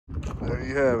There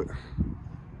you have it.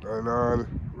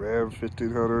 99 Ram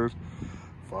 1500,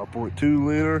 5.2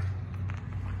 liter.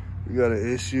 We got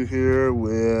an issue here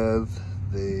with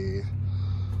the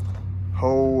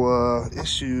whole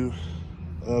issue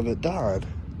of it dying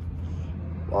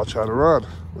while trying to run,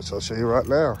 which I'll show you right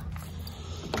now.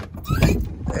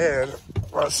 And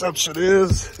my assumption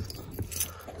is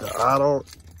the idle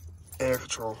air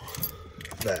control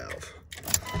valve.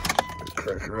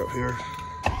 Crank her up here.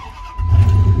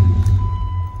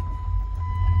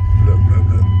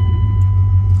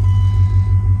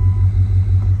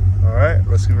 All right,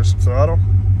 let's give her some throttle.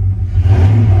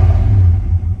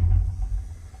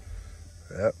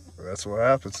 Yep, that's what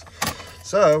happens.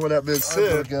 So, with that being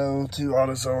said, go to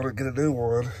AutoZone and get a new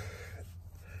one.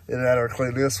 Either that or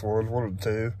clean this one of the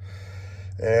two.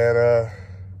 And,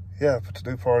 yeah, put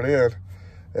the new part in.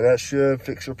 And that should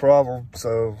fix your problem,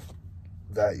 so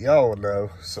that y'all will know.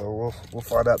 So, we'll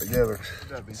find out together.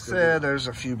 That being said, there's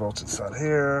a few bolts inside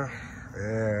here.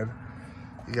 And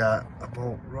you got a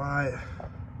bolt right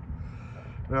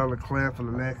around the clamp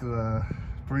on the neck of the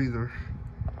breather.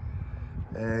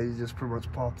 And you just pretty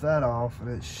much pop that off, and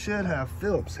it should have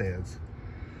Phillips heads.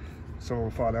 So we'll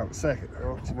find out in a second.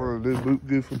 I'm gonna do boot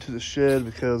goof into the shed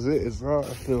because it is not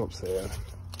a Phillips head.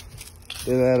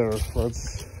 Either that or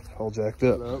front's all jacked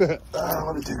up.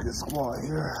 Let me take this squat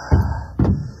here.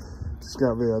 Just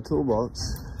got me a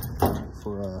toolbox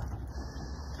for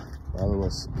I don't know,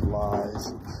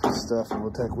 supplies and stuff I'm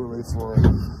gonna take with me for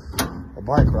a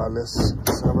bike ride this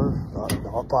summer.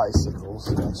 Not bicycles,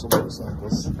 actual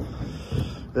motorcycles.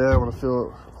 Yeah, I'm gonna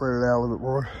clean it out a little bit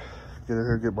more. Get in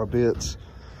here, get my bits,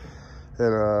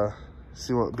 and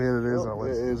see what bit it is.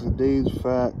 It is indeed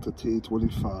fact a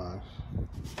T25.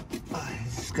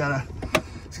 Just gotta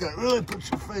really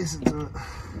put your face into it.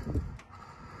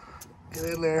 Get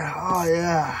in there. Oh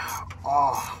yeah.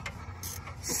 Oh,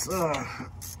 son,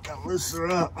 gotta loosen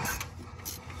her up.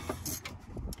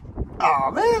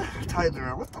 Oh man, tighten her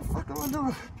up. What the fuck am I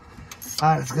doing? All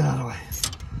right, let's get out of the way.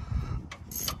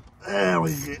 There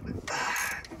we get it.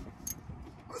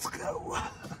 Let's go.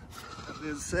 That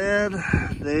being said,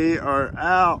 they are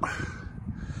out.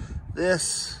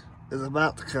 This is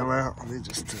about to come out. Let me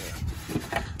just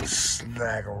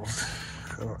snaggled.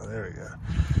 Oh, there we go.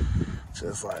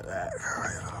 Just like that.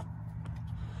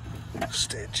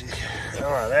 Stingy.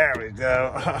 All right, there we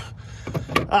go.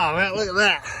 Oh man, look at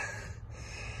that.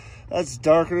 That's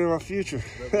darker than my future.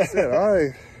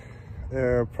 I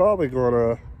am probably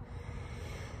gonna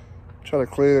try to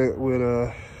clean it with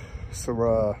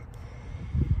some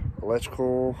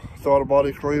electrical throttle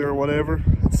body cleaner or whatever,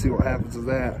 and see what happens with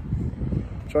that.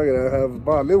 Try to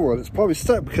buy a new one. It's probably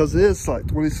stuck because it is like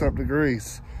 20-something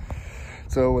degrees.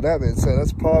 So with that being said,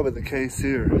 that's probably the case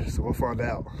here. So we'll find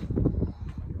out.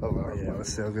 Oh yeah,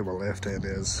 let's see how good my left hand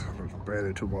is. Brand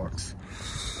new toolbox.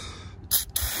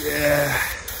 Yeah.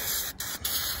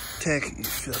 Take it, you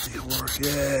filthy whore.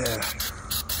 Yeah.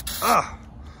 Ah.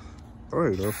 I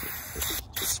don't even know if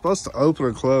it's supposed to open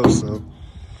and close, so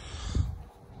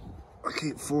I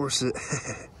can't force it.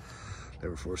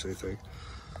 Never force anything.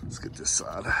 Let's get this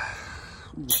side.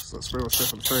 Ooh, let's not spray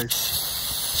myself in the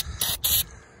face.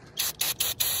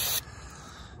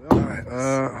 All right,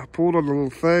 I pulled on the little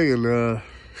thing, and I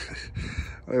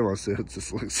don't want to see what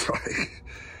this looks like.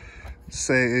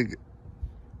 Saying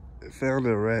it found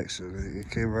an erection. It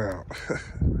came out.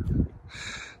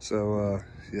 So,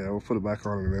 yeah, we'll put it back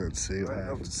on in a minute and see what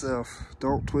happens. Itself.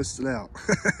 Don't twist it out.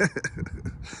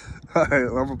 All right,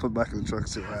 I'm gonna put it back in the truck and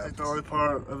see what happens. The only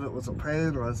part of it was a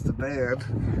pain was the band.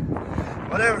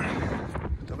 Whatever.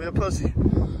 Don't be a pussy.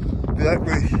 Be like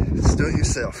me. Just do it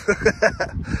yourself.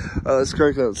 Let's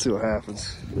crank it up and see what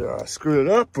happens. Yeah, I screwed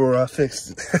it up or I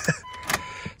fixed it.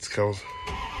 It's cold.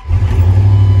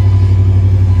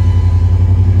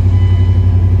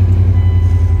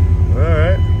 All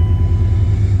right.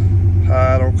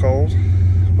 Hot on cold,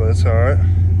 but it's all right.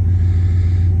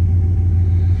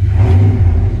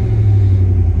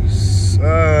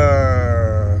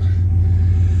 Son,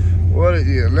 what do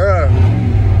you know?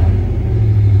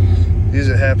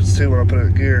 Usually it happens too when I put it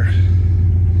in gear.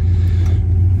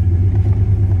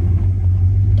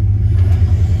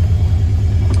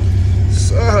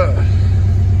 Son,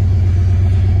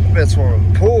 I bet it's one of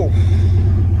the pool.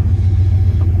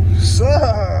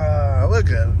 Son, look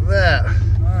at that.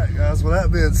 Alright guys, with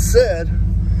that being said,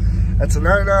 that's a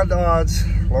 99 Dodge,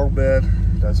 long bed,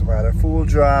 doesn't matter, full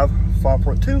drive,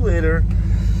 5.2 liter,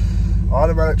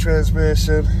 automatic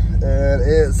transmission, and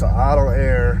it's an idle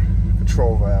air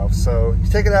control valve. So you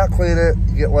take it out, clean it,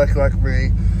 you get lucky like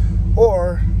me,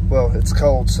 or, well, it's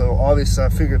cold, so obviously I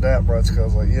figured that much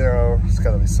because, like, you know, it's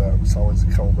gotta be something. It's always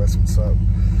cold messing with something.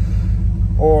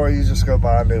 or you just go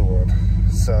buy a new one.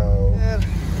 So, let's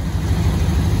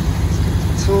get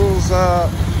the tools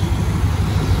up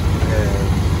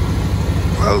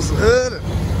and close the hood.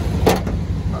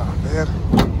 Oh man,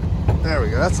 there we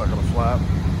go. That's not gonna flap.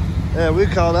 And we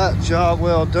call that job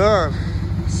well done.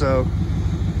 So,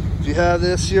 if you have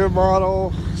this year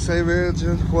model, same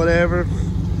engine, whatever,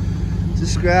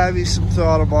 just grab you some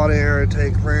throttle body air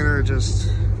intake cleaner,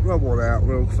 just rub one out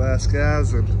real fast,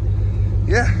 guys. And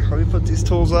yeah, let me put these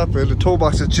tools up, and the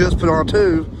toolbox I just put on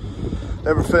too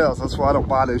never fails. That's why I don't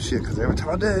buy new shit, because every time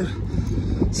I do,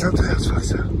 something else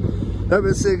fucks up. That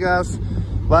being said, guys,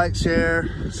 like, share,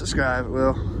 subscribe.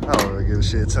 Well, I don't really give a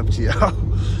shit. It's up to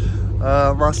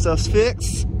y'all. My stuff's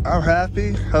fixed. I'm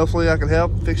happy. Hopefully I can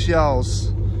help fix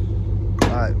y'all's.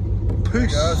 Alright, peace. Hey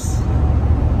guys,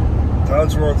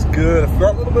 Dodge runs good. If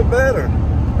not a little bit better.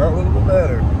 Not a little bit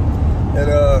better. And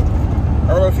I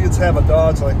don't know if you'd have a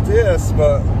Dodge like this,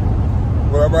 but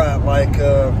when I'm at like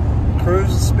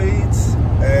cruising speeds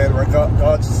and my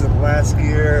Dodge is in last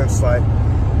gear, it's like,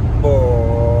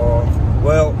 oh,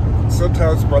 well,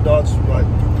 sometimes my Dodge is like,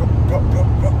 I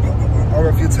don't know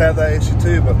if you'd have that issue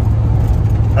too, but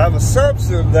I have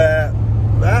assumption that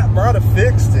might have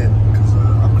fixed it, because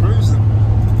I'm cruising.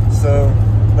 So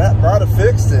that might have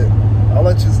fixed it. I'll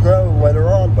let you know later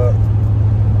on, but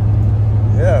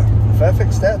yeah, if I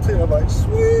fix that too, I'm like,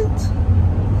 sweet.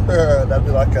 That'd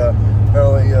be like a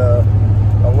early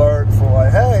alert for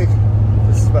like, hey,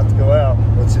 this is about to go out,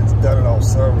 which it's done it all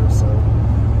summer. So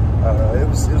it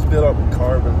was built up with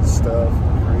carbon and stuff,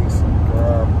 grease and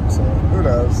grime. So who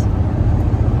knows?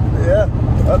 But yeah,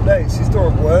 update. She's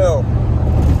doing well.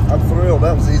 I'm thrilled.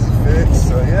 That was easy fix.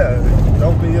 So yeah,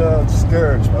 don't be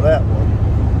discouraged by that one.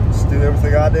 Just do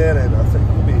everything I did, and I think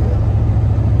you'll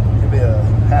be a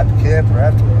happy camper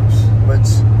afterwards. Which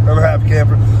I'm a happy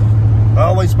camper. I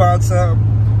always find something,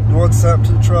 doing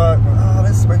something to the truck. Oh,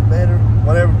 this makes better,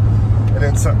 whatever, and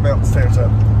then something else tears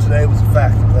up. Today was a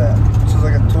fact of that. As soon as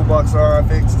I got the toolbox on, I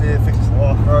fixed it, fixed the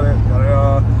lock on it, got it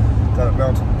on, got it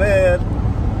mounted to the bed.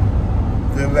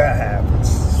 Then that happens.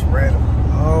 It's random,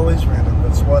 always random.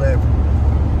 It's whatever.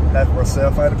 After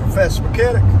myself, I had a professional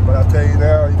mechanic, but I tell you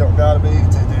now, you don't gotta be to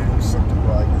do something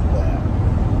like that.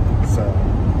 So,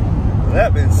 with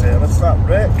that being said, let's stop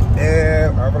wreck,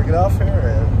 and I'm gonna get off here,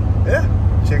 and yeah,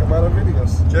 check out my other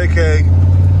videos. JK,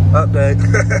 update.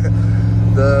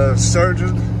 The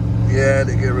surgeon, yeah, I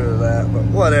didn't get rid of that, but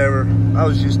whatever. I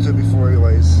was used to it before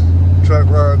anyways. Truck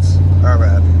runs, I'm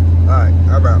happy. Alright,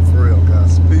 I'm out for real,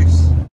 guys. Peace.